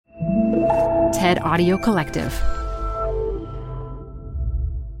TED Audio Collective.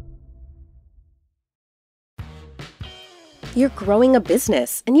 You're growing a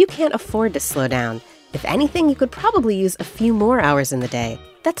business, and you can't afford to slow down. If anything, you could probably use a few more hours in the day.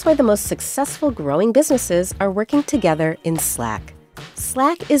 That's why the most successful growing businesses are working together in Slack.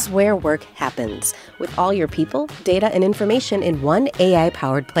 Slack is where work happens, with all your people, data, and information in one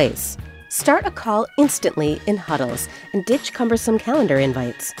AI-powered place. Start a call instantly in huddles and ditch cumbersome calendar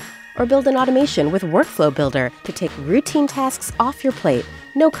invites. Or build an automation with Workflow Builder to take routine tasks off your plate,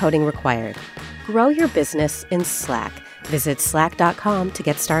 no coding required. Grow your business in Slack. Visit slack.com to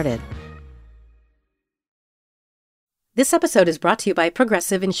get started. This episode is brought to you by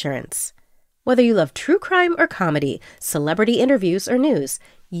Progressive Insurance. Whether you love true crime or comedy, celebrity interviews or news,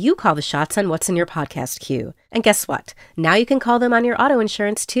 you call the shots on what's in your podcast queue. And guess what? Now you can call them on your auto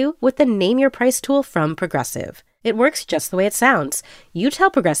insurance too with the Name Your Price tool from Progressive. It works just the way it sounds. You tell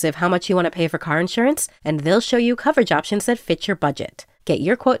Progressive how much you want to pay for car insurance, and they'll show you coverage options that fit your budget. Get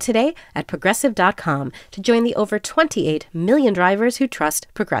your quote today at Progressive.com to join the over 28 million drivers who trust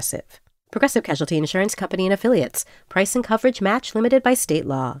Progressive. Progressive Casualty Insurance Company and Affiliates. Price and coverage match limited by state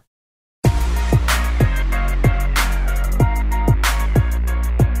law.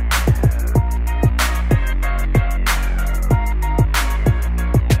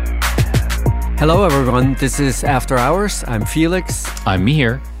 Hello, everyone. This is After Hours. I'm Felix. I'm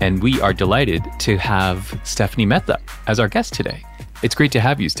Mihir, and we are delighted to have Stephanie Mehta as our guest today. It's great to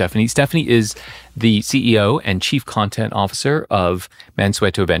have you, Stephanie. Stephanie is the CEO and Chief Content Officer of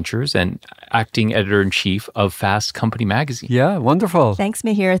Mansueto Ventures and Acting Editor-in-Chief of Fast Company magazine. Yeah, wonderful. Thanks,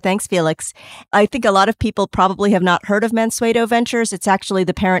 Mihir. Thanks, Felix. I think a lot of people probably have not heard of Mansueto Ventures. It's actually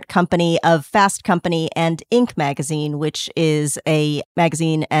the parent company of Fast Company and Inc. magazine, which is a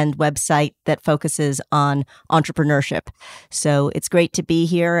magazine and website that focuses on entrepreneurship. So it's great to be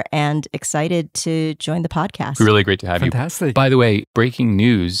here and excited to join the podcast. Really great to have you. Fantastic. By the way, breaking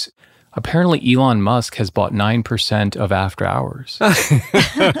news. Apparently, Elon Musk has bought 9% of After Hours.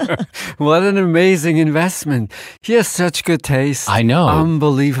 What an amazing investment. He has such good taste. I know.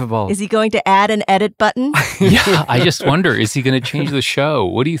 Unbelievable. Is he going to add an edit button? Yeah, I just wonder, is he going to change the show?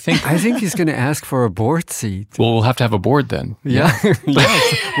 What do you think? I think he's going to ask for a board seat. Well, we'll have to have a board then. Yeah.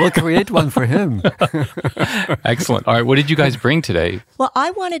 Yes. We'll create one for him. Excellent. All right, what did you guys bring today? Well,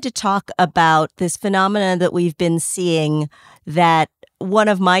 I wanted to talk about this phenomenon that we've been seeing that one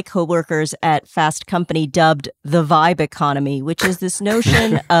of my coworkers at Fast Company dubbed the vibe economy, which is this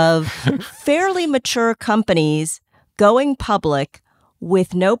notion of fairly mature companies going public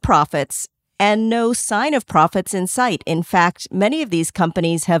with no profits and no sign of profits in sight. In fact, many of these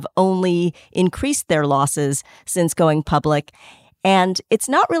companies have only increased their losses since going public. And it's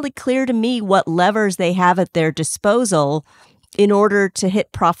not really clear to me what levers they have at their disposal in order to hit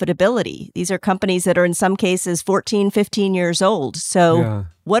profitability. These are companies that are in some cases 14, 15 years old. So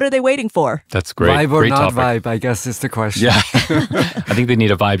what are they waiting for? That's great. Vibe or great not topic. vibe, I guess is the question. Yeah. I think they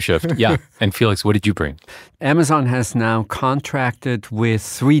need a vibe shift. Yeah. And Felix, what did you bring? Amazon has now contracted with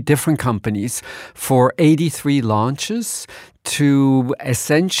 3 different companies for 83 launches to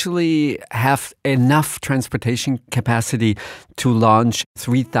essentially have enough transportation capacity to launch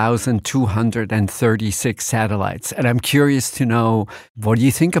 3,236 satellites. And I'm curious to know, what do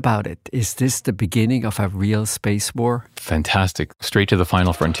you think about it? Is this the beginning of a real space war? Fantastic. Straight to the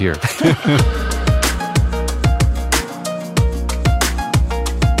final frontier.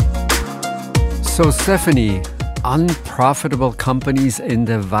 So, Stephanie, unprofitable companies in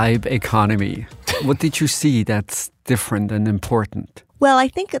the vibe economy. What did you see that's different and important? Well, I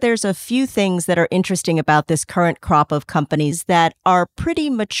think there's a few things that are interesting about this current crop of companies that are pretty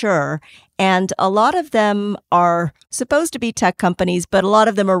mature. And a lot of them are supposed to be tech companies, but a lot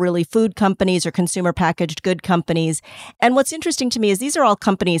of them are really food companies or consumer packaged good companies. And what's interesting to me is these are all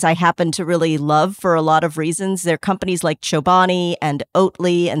companies I happen to really love for a lot of reasons. They're companies like Chobani and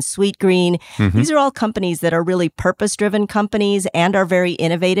Oatly and Sweetgreen. Mm-hmm. These are all companies that are really purpose-driven companies and are very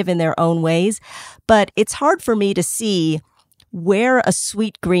innovative in their own ways. But it's hard for me to see where a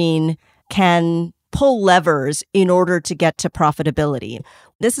Sweetgreen can pull levers in order to get to profitability.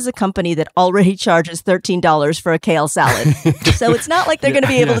 This is a company that already charges $13 for a kale salad. So it's not like they're going to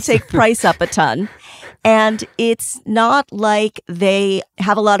be able to take price up a ton. And it's not like they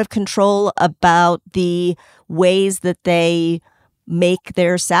have a lot of control about the ways that they make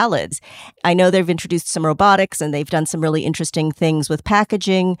their salads. I know they've introduced some robotics and they've done some really interesting things with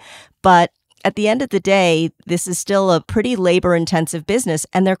packaging, but at the end of the day, this is still a pretty labor-intensive business,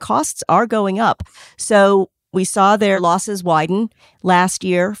 and their costs are going up. So we saw their losses widen last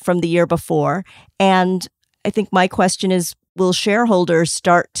year from the year before. And I think my question is, will shareholders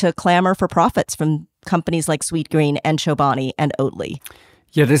start to clamor for profits from companies like Sweetgreen and Chobani and Oatly?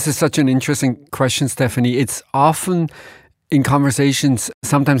 Yeah, this is such an interesting question, Stephanie. It's often in conversations,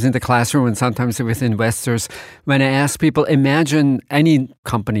 sometimes in the classroom and sometimes with investors, when I ask people, imagine any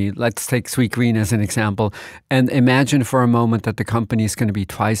company, let's take Sweetgreen as an example, and imagine for a moment that the company is going to be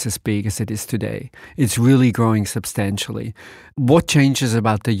twice as big as it is today. It's really growing substantially. What changes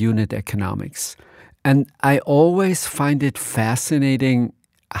about the unit economics? And I always find it fascinating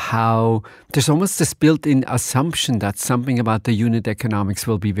how there's almost this built-in assumption that something about the unit economics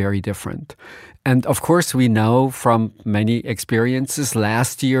will be very different. And of course, we know from many experiences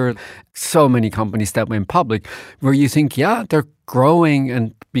last year, so many companies that went public, where you think, yeah, they're growing,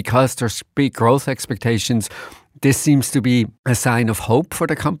 and because there's big growth expectations, this seems to be a sign of hope for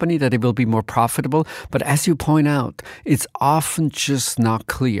the company that it will be more profitable. But as you point out, it's often just not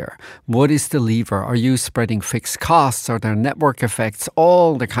clear. What is the lever? Are you spreading fixed costs? Are there network effects?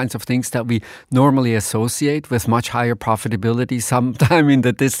 All the kinds of things that we normally associate with much higher profitability sometime in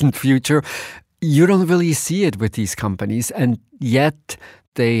the distant future. You don't really see it with these companies, and yet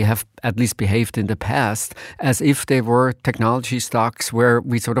they have at least behaved in the past as if they were technology stocks where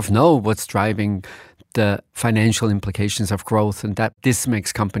we sort of know what's driving the financial implications of growth, and that this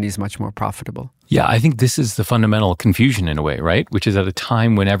makes companies much more profitable. Yeah, I think this is the fundamental confusion in a way, right? Which is at a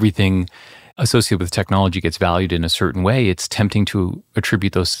time when everything associated with technology gets valued in a certain way, it's tempting to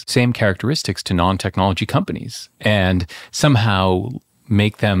attribute those same characteristics to non-technology companies and somehow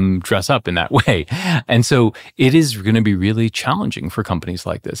make them dress up in that way. And so it is going to be really challenging for companies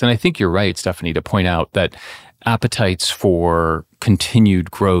like this. And I think you're right, Stephanie, to point out that appetites for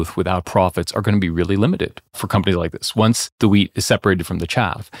continued growth without profits are going to be really limited for companies like this once the wheat is separated from the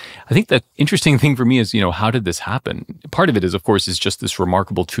chaff. I think the interesting thing for me is, how did this happen? Part of it is, of course, is just this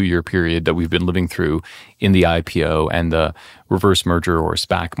remarkable 2-year period that we've been living through in the IPO and the reverse merger or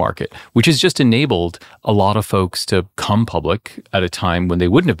SPAC market, which has just enabled a lot of folks to come public at a time when they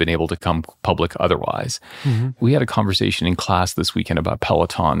wouldn't have been able to come public otherwise. Mm-hmm. We had a conversation in class this weekend about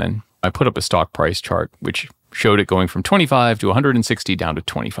Peloton, and I put up a stock price chart, which showed it going from 25 to 160 down to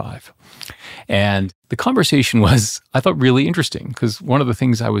 25. And the conversation was, I thought, really interesting, because one of the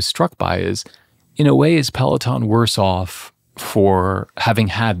things I was struck by is, in a way, is Peloton worse off for having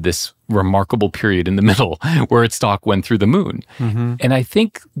had this remarkable period in the middle where its stock went through the moon? Mm-hmm. And I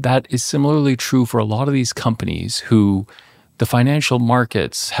think that is similarly true for a lot of these companies who the financial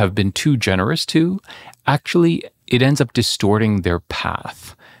markets have been too generous to. Actually, it ends up distorting their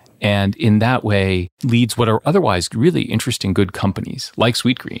path. And in that way, leads what are otherwise really interesting, good companies like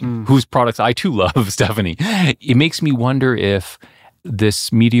Sweetgreen, whose products I too love, Stephanie. It makes me wonder if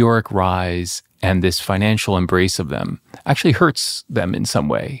this meteoric rise and this financial embrace of them actually hurts them in some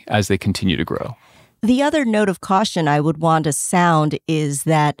way as they continue to grow. The other note of caution I would want to sound is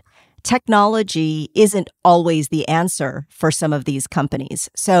that technology isn't always the answer for some of these companies.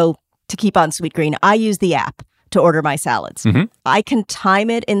 So to keep on Sweetgreen, I use the app to order my salads. Mm-hmm. I can time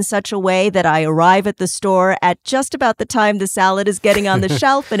it in such a way that I arrive at the store at just about the time the salad is getting on the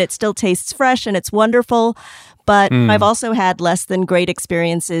shelf, and it still tastes fresh and it's wonderful. But I've also had less than great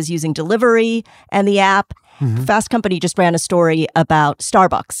experiences using delivery and the app. Mm-hmm. Fast Company just ran a story about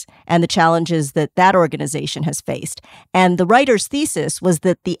Starbucks and the challenges that that organization has faced. And the writer's thesis was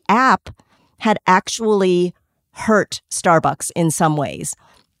that the app had actually hurt Starbucks in some ways.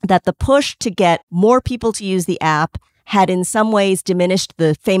 That the push to get more people to use the app had in some ways diminished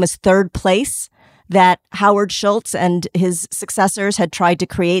the famous third place that Howard Schultz and his successors had tried to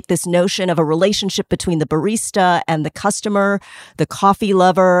create, this notion of a relationship between the barista and the customer, the coffee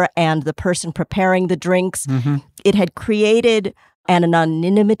lover and the person preparing the drinks. Mm-hmm. It had created an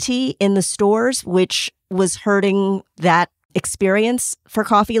anonymity in the stores, which was hurting that experience for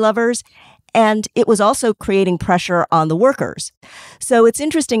coffee lovers. And it was also creating pressure on the workers. So it's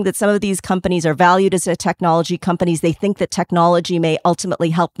interesting that some of these companies are valued as technology companies. They think that technology may ultimately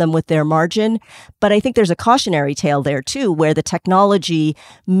help them with their margin. But I think there's a cautionary tale there, too, where the technology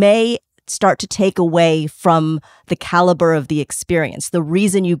may start to take away from the caliber of the experience. The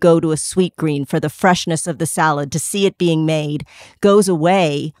reason you go to a Sweetgreen for the freshness of the salad, to see it being made, goes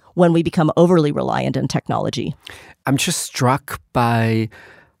away when we become overly reliant on technology. I'm just struck by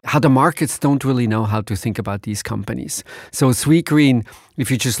how the markets don't really know how to think about these companies. So Sweetgreen,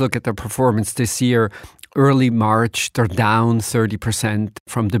 if you just look at their performance this year, early March, they're down 30%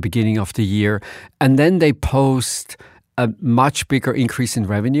 from the beginning of the year. And then they post a much bigger increase in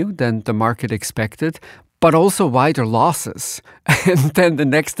revenue than the market expected, but also wider losses. And then the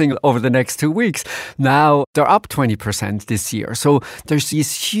next thing, over the next 2 weeks, now they're up 20% this year. So there's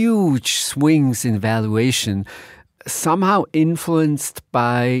these huge swings in valuation. somehow influenced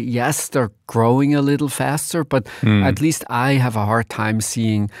by, yes, they're growing a little faster, but at least I have a hard time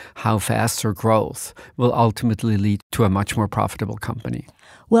seeing how faster growth will ultimately lead to a much more profitable company.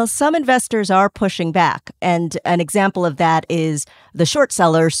 Well, some investors are pushing back. And an example of that is the short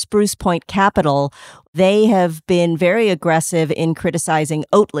seller, Spruce Point Capital. They have been very aggressive in criticizing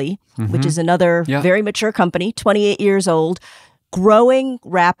Oatly, which is another very mature company, 28 years old, growing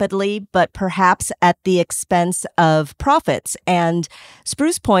rapidly, but perhaps at the expense of profits. And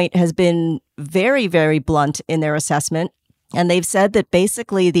Spruce Point has been very, very blunt in their assessment. And they've said that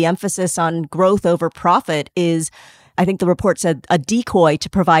basically the emphasis on growth over profit is, I think the report said, a decoy to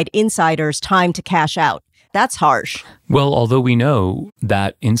provide insiders time to cash out. That's harsh. Well, although we know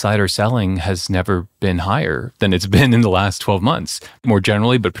that insider selling has never been higher than it's been in the last 12 months, more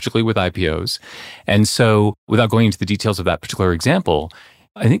generally, but particularly with IPOs. And so without going into the details of that particular example,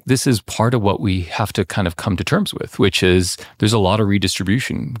 I think this is part of what we have to kind of come to terms with, which is there's a lot of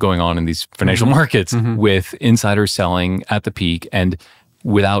redistribution going on in these financial markets with insiders selling at the peak and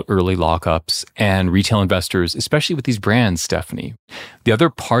without early lockups and retail investors, especially with these brands, Stephanie. The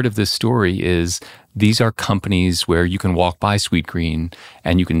other part of this story is these are companies where you can walk by Sweetgreen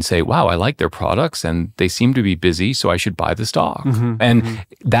and you can say, wow, I like their products and they seem to be busy, so I should buy the stock. And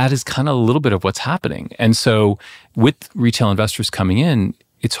that is kind of a little bit of what's happening. And so with retail investors coming in,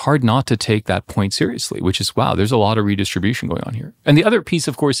 it's hard not to take that point seriously, which is, wow, there's a lot of redistribution going on here. And the other piece,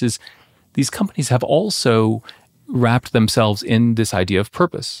 of course, is these companies have also wrapped themselves in this idea of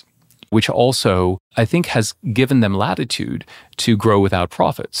purpose, which also, I think, has given them latitude to grow without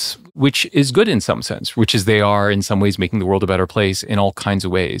profits, which is good in some sense, which is they are in some ways making the world a better place in all kinds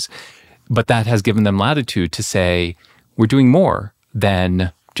of ways. But that has given them latitude to say, we're doing more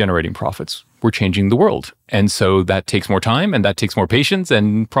than generating profits. We're changing the world. And so that takes more time and that takes more patience,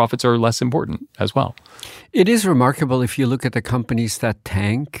 and profits are less important as well. It is remarkable if you look at the companies that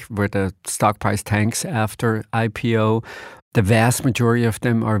tank, where the stock price tanks after IPO, the vast majority of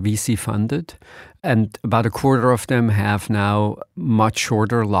them are VC funded. And about a quarter of them have now much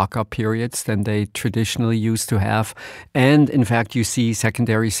shorter lockup periods than they traditionally used to have. And in fact, you see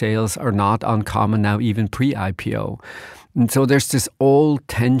secondary sales are not uncommon now, even pre-IPO. And so there's this old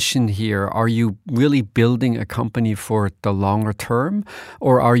tension here. Are you really building a company for the longer term,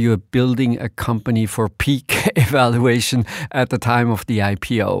 or are you building a company for peak evaluation at the time of the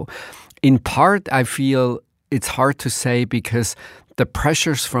IPO? In part, I feel it's hard to say because the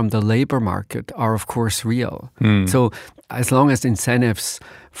pressures from the labor market are, of course, real. So as long as incentives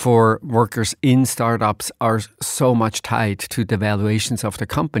for workers in startups are so much tied to the valuations of the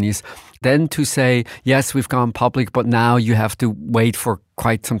companies, then to say, yes, we've gone public, but now you have to wait for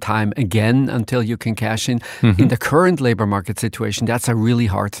quite some time again until you can cash in. In the current labor market situation, that's a really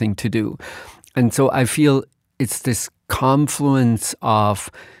hard thing to do. And so I feel it's this confluence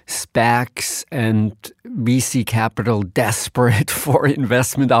of SPACs and VC capital desperate for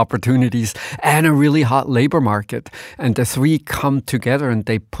investment opportunities and a really hot labor market. And the three come together and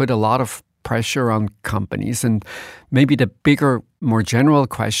they put a lot of pressure on companies. And maybe the bigger, more general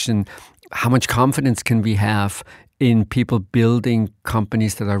question, how much confidence can we have in people building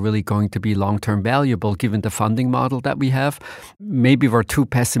companies that are really going to be long-term valuable given the funding model that we have? Maybe we're too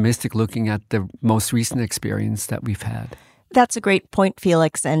pessimistic looking at the most recent experience that we've had. That's a great point,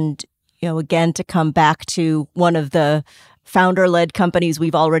 Felix. And, again, to come back to one of the founder-led companies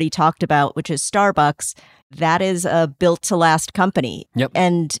we've already talked about, which is Starbucks, that is a built-to-last company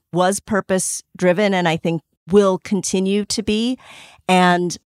and was purpose-driven and I think will continue to be,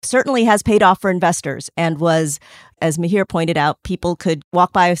 and certainly has paid off for investors and was, as Mihir pointed out, people could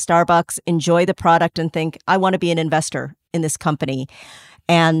walk by a Starbucks, enjoy the product and think, I want to be an investor in this company.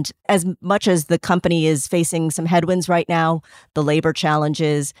 And as much as the company is facing some headwinds right now, the labor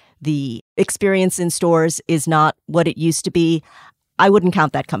challenges, the experience in stores is not what it used to be, I wouldn't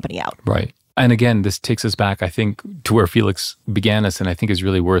count that company out. Right. And again, this takes us back, I think, to where Felix began us and I think is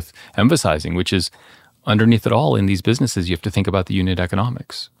really worth emphasizing, which is underneath it all in these businesses, you have to think about the unit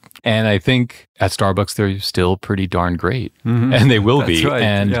economics. And I think at Starbucks, they're still pretty darn great. And they will be. Right.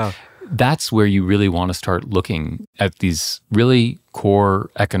 And that's where you really want to start looking at these really core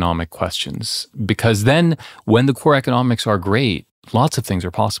economic questions. Because then when the core economics are great, lots of things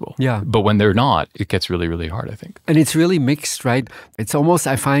are possible. Yeah. But when they're not, it gets really, really hard, I think. And it's really mixed, right? It's almost,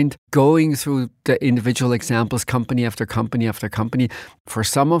 I find, going through the individual examples, company after company after company, for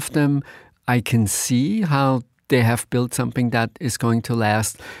some of them, I can see how they have built something that is going to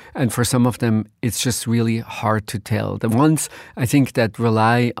last. And for some of them, it's just really hard to tell. The ones I think that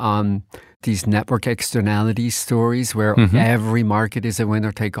rely on these network externality stories where every market is a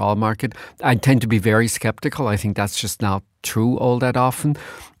winner-take-all market, I tend to be very skeptical. I think that's just not true all that often.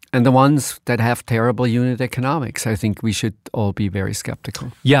 And the ones that have terrible unit economics, I think we should all be very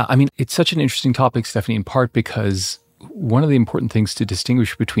skeptical. Yeah, I mean, it's such an interesting topic, Stephanie, in part because one of the important things to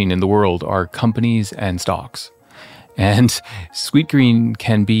distinguish between in the world are companies and stocks. And Sweetgreen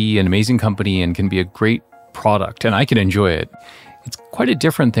can be an amazing company and can be a great product, and I can enjoy it. It's quite a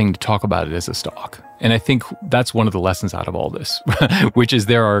different thing to talk about it as a stock. And I think that's one of the lessons out of all this, which is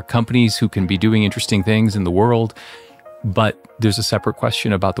there are companies who can be doing interesting things in the world, but there's a separate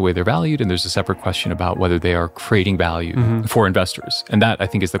question about the way they're valued, and there's a separate question about whether they are creating value for investors. And that, I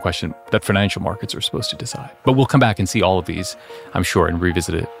think, is the question that financial markets are supposed to decide. But we'll come back and see all of these, I'm sure, and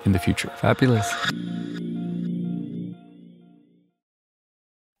revisit it in the future. Fabulous.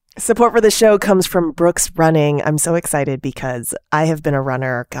 Support for the show comes from Brooks Running. I'm so excited because I have been a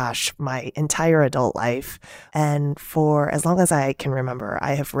runner, my entire adult life. And for as long as I can remember,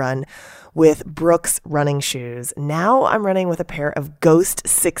 I have run with Brooks running shoes. Now I'm running with a pair of Ghost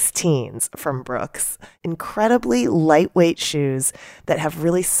 16s from Brooks. Incredibly lightweight shoes that have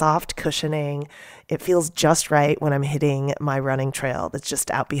really soft cushioning. It feels just right when I'm hitting my running trail that's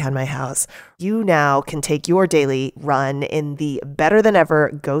just out behind my house. You now can take your daily run in the better than ever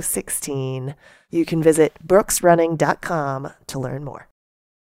Ghost 16. You can visit brooksrunning.com to learn more.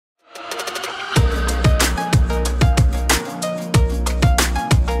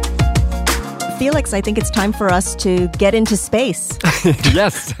 Felix, I think it's time for us to get into space.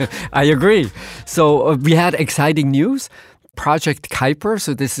 Yes, I agree. So we had exciting news. Project Kuiper,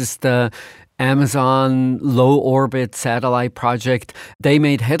 so this is the Amazon low orbit satellite project. They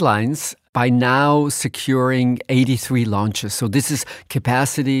made headlines by now securing 83 launches. So this is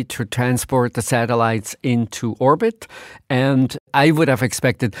capacity to transport the satellites into orbit. And I would have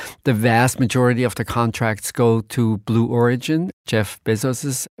expected the vast majority of the contracts go to Blue Origin, Jeff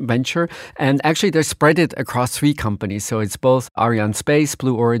Bezos' venture. And actually, they're spread it across 3 companies. So it's both Arianespace,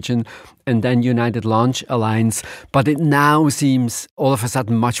 Blue Origin, and then United Launch Alliance. But it now seems all of a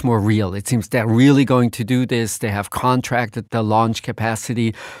sudden much more real. It seems they're really going to do this. They have contracted the launch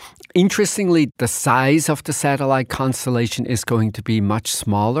capacity. Interestingly, the size of the satellite constellation is going to be much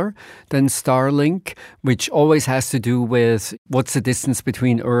smaller than Starlink, which always has to do with what's the distance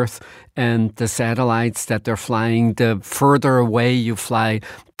between Earth and the satellites that they're flying. The further away you fly,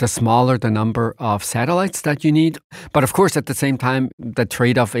 the smaller the number of satellites that you need. But of course, at the same time, the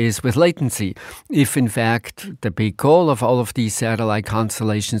trade-off is with latency. If in fact the big goal of all of these satellite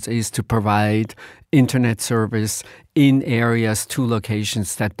constellations is to provide internet service in areas, 2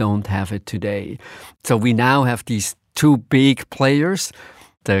 locations that don't have it today. So we now have these 2 big players,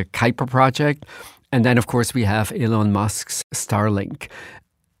 the Kuiper project, and then of course we have Elon Musk's Starlink.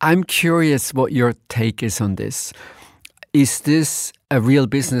 I'm curious what your take is on this. Is this a real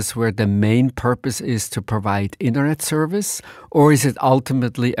business where the main purpose is to provide internet service, or is it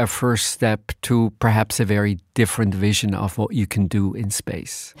ultimately a first step to perhaps a very different vision of what you can do in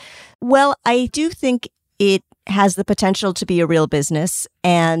space? Well, I do think it has the potential to be a real business,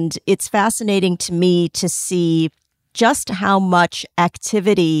 and it's fascinating to me to see just how much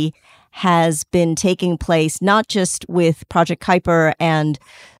activity has been taking place, not just with Project Kuiper and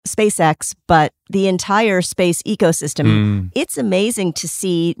SpaceX, but the entire space ecosystem. It's amazing to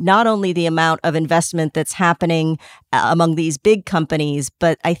see not only the amount of investment that's happening among these big companies,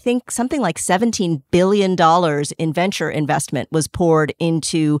 but I think something like $17 billion in venture investment was poured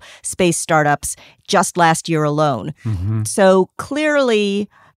into space startups just last year alone. So clearly,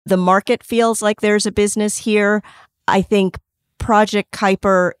 the market feels like there's a business here. I think Project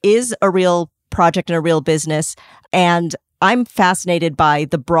Kuiper is a real project and a real business. And I'm fascinated by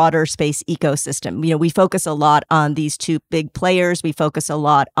the broader space ecosystem. You know, we focus a lot on these 2 big players. We focus a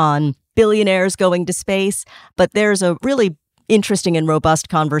lot on billionaires going to space. But there's a really interesting and robust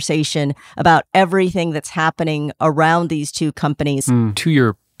conversation about everything that's happening around these 2 companies. To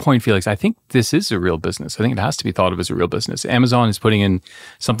your point, Felix, I think this is a real business. I think it has to be thought of as a real business. Amazon is putting in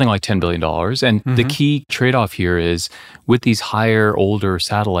something like $10 billion. And the key trade-off here is with these higher, older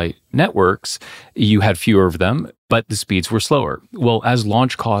satellite networks, you had fewer of them, but the speeds were slower. Well, as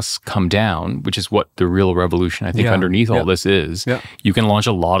launch costs come down, which is what the real revolution, I think, underneath all this is, you can launch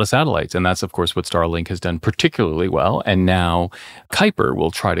a lot of satellites. And that's, of course, what Starlink has done particularly well. And now Kuiper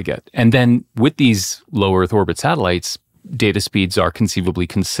will try to get. And then with these low Earth orbit satellites, data speeds are conceivably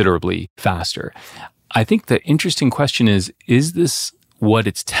considerably faster. I think the interesting question is this what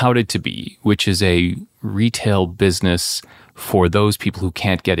it's touted to be, which is a retail business for those people who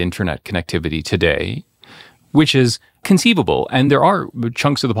can't get internet connectivity today, which is conceivable. And there are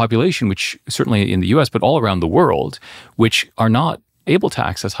chunks of the population, which certainly in the US, but all around the world, which are not able to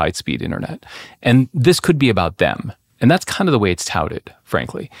access high-speed internet. And this could be about them. And that's kind of the way it's touted,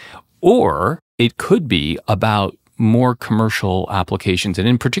 frankly. Or it could be about more commercial applications, and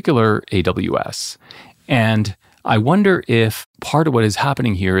in particular, AWS. And I wonder if part of what is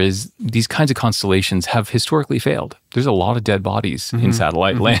happening here is these kinds of constellations have historically failed. There's a lot of dead bodies in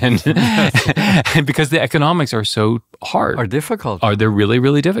satellite land because the economics are so hard. Are difficult. They're really,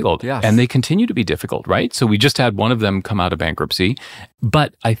 really difficult. Yes. And they continue to be difficult, right? So we just had one of them come out of bankruptcy.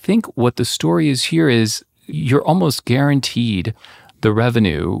 But I think what the story is here is you're almost guaranteed the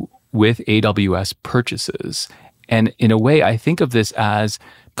revenue with AWS purchases. And in a way, I think of this as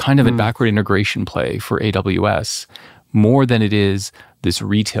kind of a backward integration play for AWS more than it is this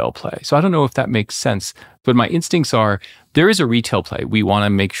retail play. So I don't know if that makes sense, but my instincts are there is a retail play. We want to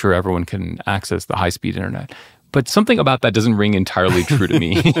make sure everyone can access the high-speed internet. But something about that doesn't ring entirely true to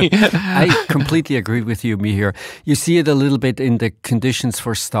me. I completely agree with you, Mihir. You see it a little bit in the conditions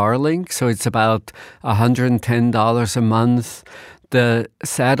for Starlink. So it's about $110 a month. The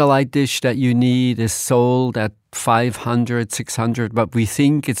satellite dish that you need is sold at $500, $600, but we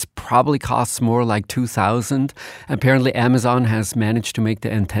think it's probably costs more like $2,000. Apparently, Amazon has managed to make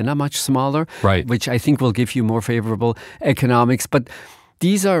the antenna much smaller, right, which I think will give you more favorable economics. But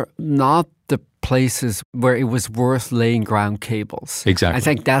these are not the places where it was worth laying ground cables. Exactly. I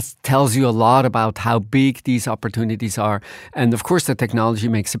think that tells you a lot about how big these opportunities are. And of course, the technology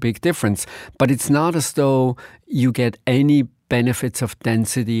makes a big difference, but it's not as though you get any benefits of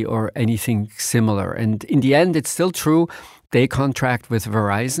density or anything similar. And in the end, it's still true. They contract with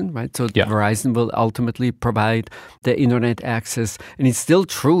Verizon, right? So Verizon will ultimately provide the internet access. And it's still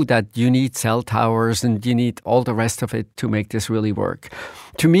true that you need cell towers and you need all the rest of it to make this really work.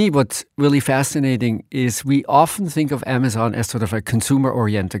 To me, what's really fascinating is we often think of Amazon as sort of a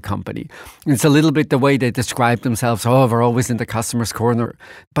consumer-oriented company. It's a little bit the way they describe themselves. Oh, we're always in the customer's corner.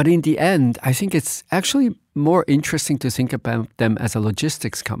 But in the end, I think it's actually more interesting to think about them as a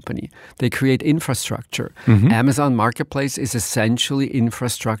logistics company. They create infrastructure. Amazon Marketplace is essentially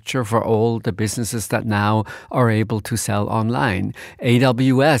infrastructure for all the businesses that now are able to sell online.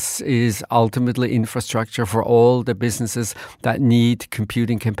 AWS is ultimately infrastructure for all the businesses that need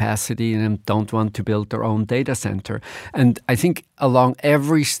computing capacity and don't want to build their own data center. And I think along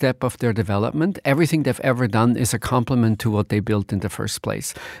every step of their development, everything they've ever done is a complement to what they built in the first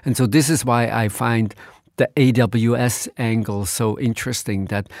place. And so this is why I find the AWS angle so interesting,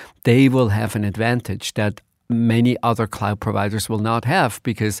 that they will have an advantage that many other cloud providers will not have,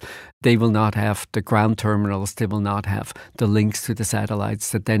 because they will not have the ground terminals, they will not have the links to the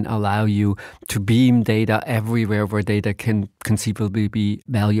satellites that then allow you to beam data everywhere where data can conceivably be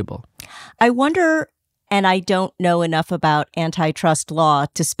valuable. I wonder, and I don't know enough about antitrust law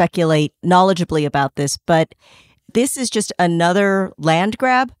to speculate knowledgeably about this, but this is just another land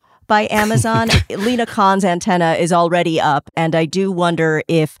grab by Amazon. Lina Khan's antenna is already up, and I do wonder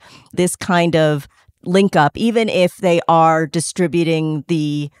if this kind of link up, even if they are distributing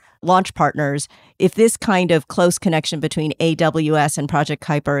the launch partners, if this kind of close connection between AWS and Project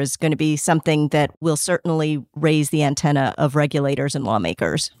Kuiper is going to be something that will certainly raise the antenna of regulators and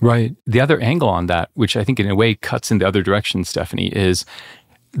lawmakers. Right. The other angle on that, which I think in a way cuts in the other direction, Stephanie, is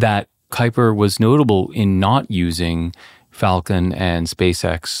that Kuiper was notable in not using Falcon and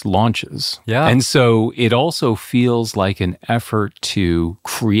SpaceX launches. Yeah. And so it also feels like an effort to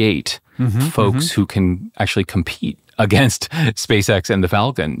create folks who can actually compete against SpaceX and the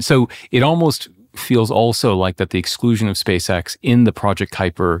Falcon. So it almost feels also like that the exclusion of SpaceX in the Project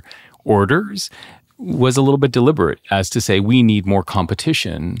Kuiper orders was a little bit deliberate, as to say we need more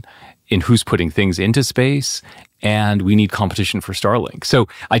competition in who's putting things into space, and we need competition for Starlink. So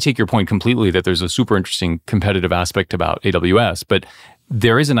I take your point completely that there's a super interesting competitive aspect about AWS, but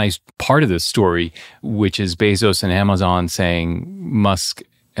there is a nice part of this story, which is Bezos and Amazon saying Musk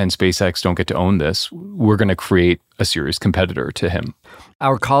and SpaceX don't get to own this. We're going to create a serious competitor to him.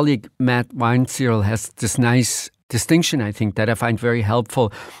 Our colleague Matt Weinzierl has this nice distinction, I think, that I find very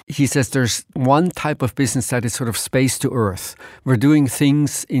helpful. He says there's one type of business that is sort of space to Earth. We're doing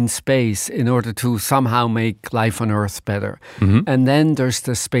things in space in order to somehow make life on Earth better. And then there's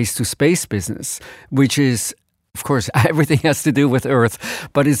the space to space business, which is, of course, everything has to do with Earth,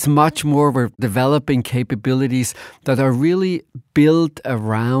 but it's much more, we're developing capabilities that are really built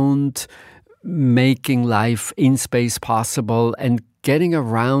around making life in space possible and getting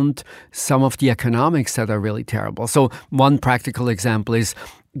around some of the economics that are really terrible. So one practical example is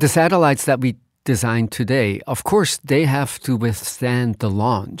the satellites that we design today. Of course, they have to withstand the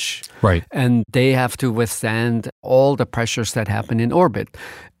launch. Right. And they have to withstand all the pressures that happen in orbit.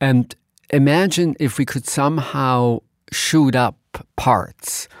 And imagine if we could somehow shoot up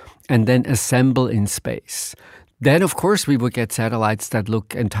parts and then assemble in space. Then, of course, we would get satellites that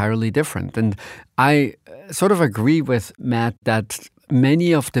look entirely different. And I sort of agree with Matt that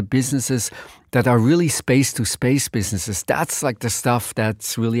many of the businesses that are really space-to-space businesses, that's like the stuff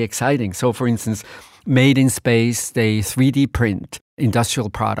that's really exciting. So, for instance, made in space, they 3D print industrial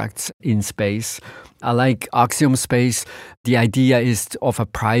products in space. I like Axiom Space. The idea is of a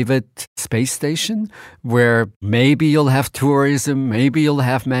private space station where maybe you'll have tourism, maybe you'll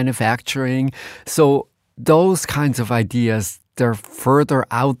have manufacturing. So those kinds of ideas, they're further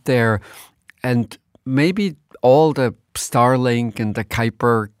out there, and maybe all the Starlink and the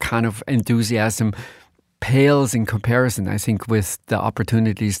Kuiper kind of enthusiasm pales in comparison, I think, with the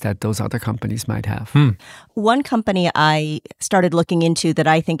opportunities that those other companies might have. One company I started looking into that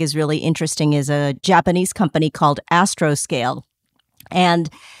I think is really interesting is a Japanese company called Astroscale. And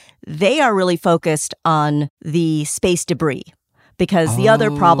they are really focused on the space debris, because the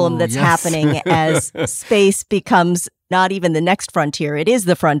other problem that's happening as space becomes not even the next frontier, it is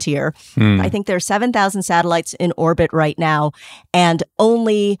the frontier. I think there are 7,000 satellites in orbit right now, and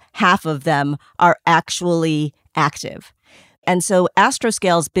only half of them are actually active. And so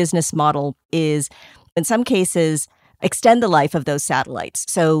Astroscale's business model is, in some cases, extend the life of those satellites.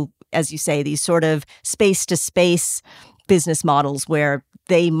 So, as you say, these sort of space-to-space business models where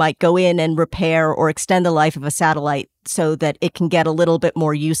they might go in and repair or extend the life of a satellite so that it can get a little bit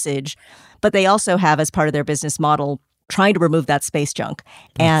more usage. But they also have, as part of their business model, trying to remove that space junk.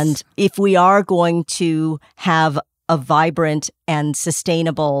 And if we are going to have a vibrant and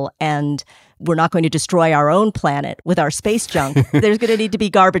sustainable, and we're not going to destroy our own planet with our space junk, there's going to need to be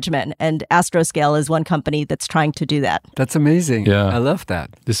garbage men. And Astroscale is one company that's trying to do that. That's amazing. Yeah. I love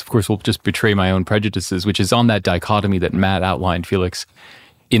that. This, of course, will just betray my own prejudices, which is on that dichotomy that Matt outlined, Felix.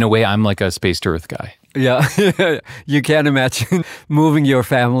 In a way, I'm like a space to Earth guy. Yeah. You can't imagine moving your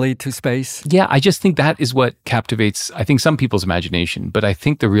family to space. Yeah, I just think that is what captivates, I think, some people's imagination. But I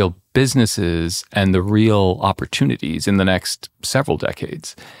think the real businesses and the real opportunities in the next several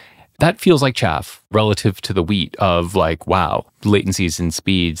decades, that feels like chaff relative to the wheat of like, wow, latencies and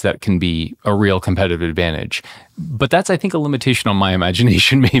speeds that can be a real competitive advantage. But that's, I think, a limitation on my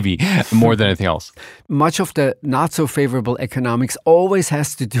imagination, maybe, more than anything else. Much of the not so favorable economics always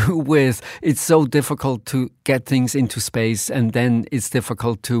has to do with it's so difficult to get things into space, and then it's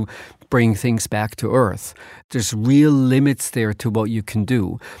difficult to bring things back to Earth. There's real limits there to what you can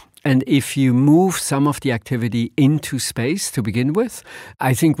do. And if you move some of the activity into space to begin with,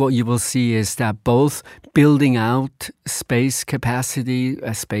 I think what you will see is that both building out space capacity,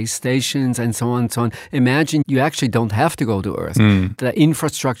 space stations, and so on and so on. Imagine you actually don't have to go to Earth. The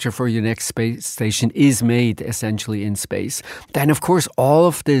infrastructure for your next space station is made essentially in space. Then, of course, all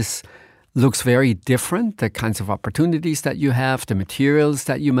of this looks very different. The kinds of opportunities that you have, the materials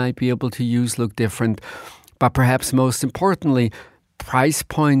that you might be able to use look different. But perhaps most importantly, price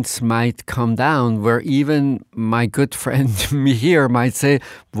points might come down where even my good friend Mihir might say,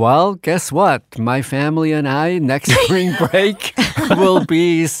 well, guess what? My family and I, next spring break, will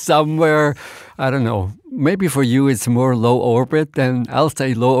be somewhere, I don't know, maybe for you it's more low orbit, and I'll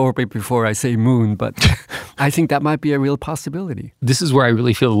say low orbit before I say moon, but I think that might be a real possibility. This is where I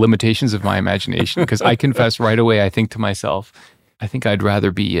really feel the limitations of my imagination, because I confess right away, I think to myself, I think I'd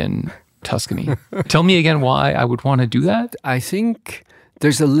rather be in Tuscany. Tell me again why I would want to do that? I think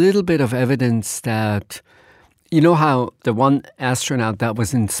there's a little bit of evidence that, you know how the one astronaut that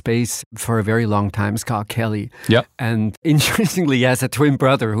was in space for a very long time, Scott Kelly. Yep. And interestingly, he has a twin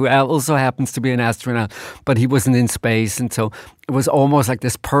brother who also happens to be an astronaut, but he wasn't in space. And so it was almost like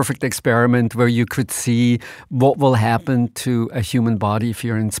this perfect experiment where you could see what will happen to a human body if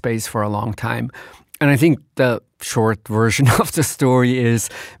you're in space for a long time. And I think the short version of the story is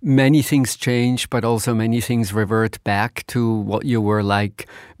many things change, but also many things revert back to what you were like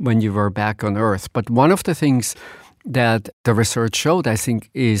when you were back on Earth. But one of the things that the research showed, I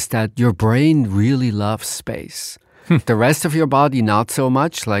think, is that your brain really loves space. The rest of your body, not so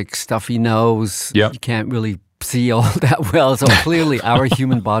much, like stuffy nose. Yep. You can't really see all that well. So clearly our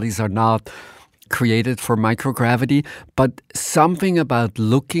human bodies are not created for microgravity, but something about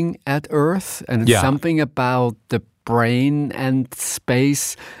looking at Earth and something about the brain and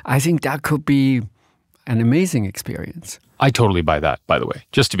space, I think that could be an amazing experience. I totally buy that, by the way,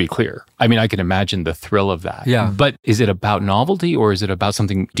 just to be clear. I mean, I can imagine the thrill of that. Yeah. But is it about novelty or is it about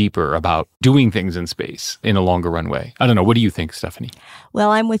something deeper, about doing things in space in a longer run way? I don't know. What do you think, Stephanie? Well,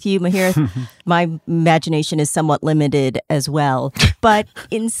 I'm with you, Mahir. My imagination is somewhat limited as well. But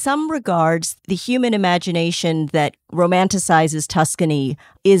in some regards, the human imagination that romanticizes Tuscany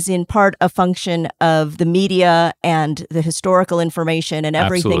is in part a function of the media and the historical information and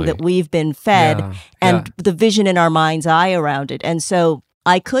everything Absolutely. that we've been fed Yeah, and the vision in our mind's eye around it. And so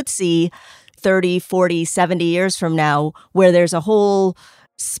I could see 30, 40, 70 years from now where there's a whole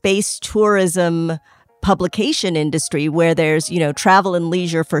space tourism publication industry where there's, travel and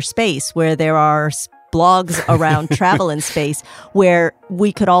leisure for space, where there are blogs around travel in space, where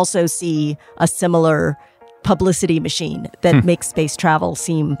we could also see a similar publicity machine that makes space travel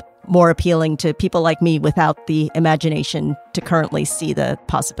seem more appealing to people like me without the imagination to currently see the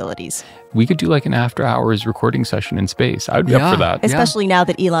possibilities. We could do like an after hours recording session in space. I would be up for that. Especially now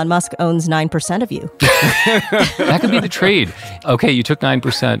that Elon Musk owns 9% of you. That could be the trade. Okay, you took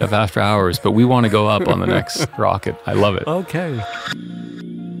 9% of after hours, but we want to go up on the next rocket. I love it. Okay.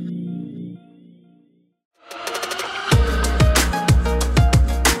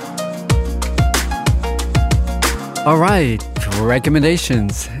 All right,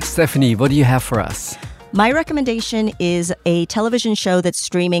 recommendations. Stephanie, what do you have for us? My recommendation is a television show that's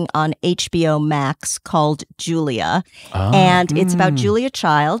streaming on HBO Max called Julia. And it's about Julia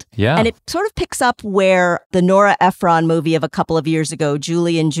Child. Yeah. And it sort of picks up where the Nora Ephron movie of a couple of years ago,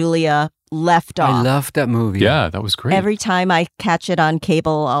 Julie and Julia, left off. I love that movie. Yeah, that was great. Every time I catch it on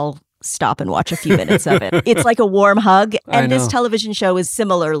cable, I'll stop and watch a few minutes of it. It's like a warm hug. And this television show is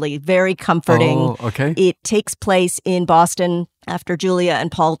similarly very comforting. Oh, okay. It takes place in Boston after Julia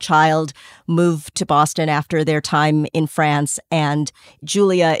and Paul Child moved to Boston after their time in France. And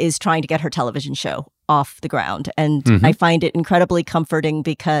Julia is trying to get her television show off the ground. And I find it incredibly comforting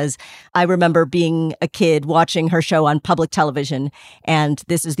because I remember being a kid watching her show on public television. And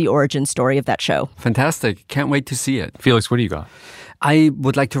this is the origin story of that show. Fantastic. Can't wait to see it. Felix, what do you got? I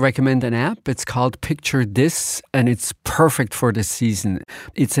would like to recommend an app. It's called Picture This, and it's perfect for this season.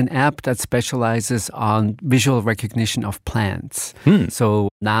 It's an app that specializes on visual recognition of plants. So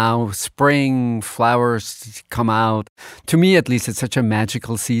now spring, flowers come out. To me, at least, it's such a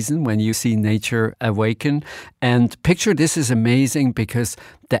magical season when you see nature awaken. And Picture This is amazing because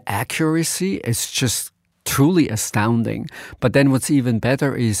the accuracy is just truly astounding. But then what's even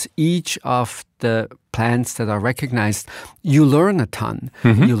better is each of the plants that are recognized, you learn a ton.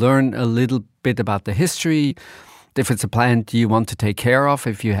 You learn a little bit about the history. If it's a plant you want to take care of,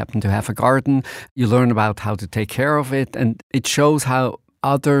 if you happen to have a garden, you learn about how to take care of it. And it shows how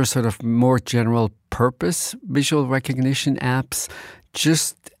other sort of more general purpose visual recognition apps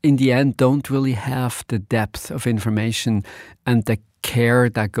just in the end don't really have the depth of information and the care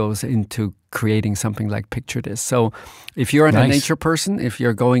that goes into creating something like Picture This. So if you're a nature person, if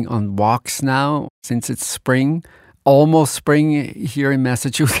you're going on walks now, since it's spring, almost spring here in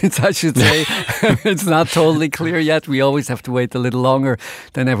Massachusetts, I should say. It's not totally clear yet. We always have to wait a little longer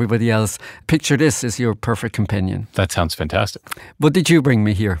than everybody else. Picture This is your perfect companion. That sounds fantastic. What did you bring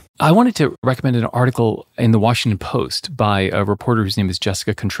me here? I wanted to recommend an article in the Washington Post by a reporter whose name is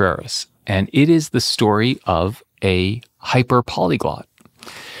Jessica Contreras. And it is the story of a hyper polyglot.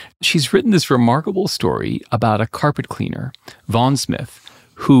 She's written this remarkable story about a carpet cleaner, Vaughn Smith,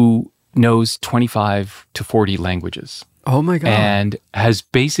 who knows 25 to 40 languages. Oh my God. And has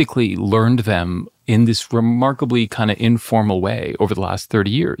basically learned them in this remarkably kind of informal way over the last 30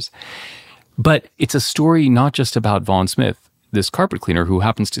 years. But it's a story not just about Vaughn Smith, this carpet cleaner who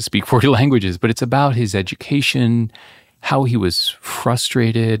happens to speak 40 languages, but it's about his education, how he was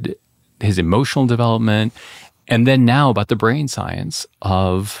frustrated, his emotional development, and then now about the brain science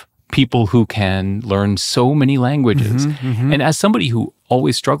of people who can learn so many languages. And as somebody who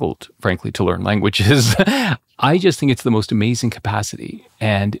always struggled, frankly, to learn languages, I just think it's the most amazing capacity.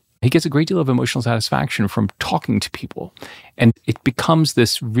 And he gets a great deal of emotional satisfaction from talking to people. And it becomes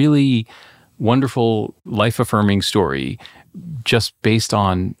this really wonderful, life-affirming story just based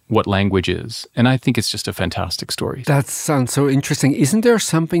on what language is. And I think it's just a fantastic story. That sounds so interesting. Isn't there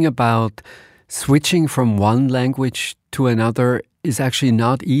something about switching from one language to another is actually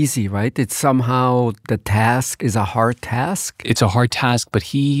not easy, right? It's somehow the task is a hard task. It's a hard task, but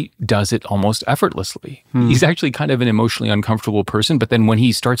he does it almost effortlessly. He's actually kind of an emotionally uncomfortable person, but then when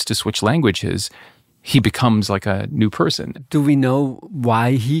he starts to switch languages, he becomes like a new person. Do we know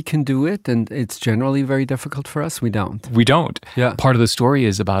why he can do it? And it's generally very difficult for us? We don't. We don't. Yeah. Part of the story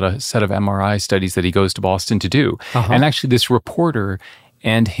is about a set of MRI studies that he goes to Boston to do. And actually this reporter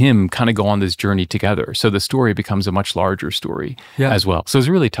and him kind of go on this journey together. So the story becomes a much larger story as well. So it's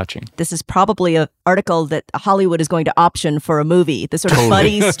really touching. This is probably an article that Hollywood is going to option for a movie, the sort of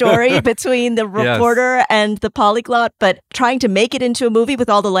buddy story between the reporter and the polyglot. But trying to make it into a movie with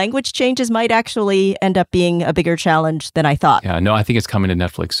all the language changes might actually end up being a bigger challenge than I thought. Yeah, no, I think it's coming to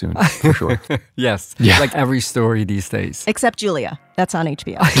Netflix soon, for sure. Yes, like every story these days. Except Julia. That's on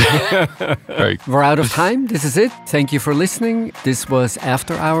HBO. Right. We're out of time. This is it. Thank you for listening. This was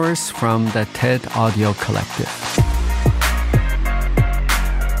After Hours from the TED Audio Collective.